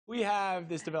We have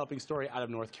this developing story out of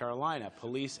North Carolina.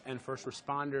 Police and first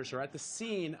responders are at the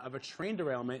scene of a train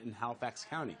derailment in Halifax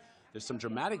County. There's some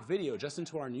dramatic video just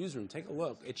into our newsroom. Take a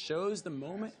look. It shows the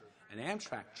moment an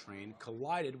Amtrak train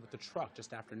collided with the truck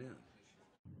just after noon.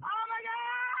 Oh my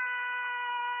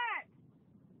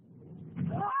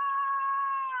God!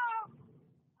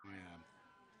 Yeah.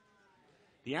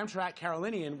 The Amtrak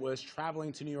Colllision was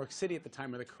traveling to New York City at the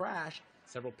time of the crash.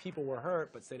 Several people were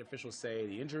hurt, but state officials say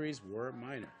the injuries were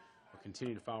minor. We'll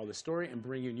continue to follow the story and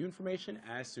bring you new information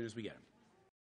as soon as we get them.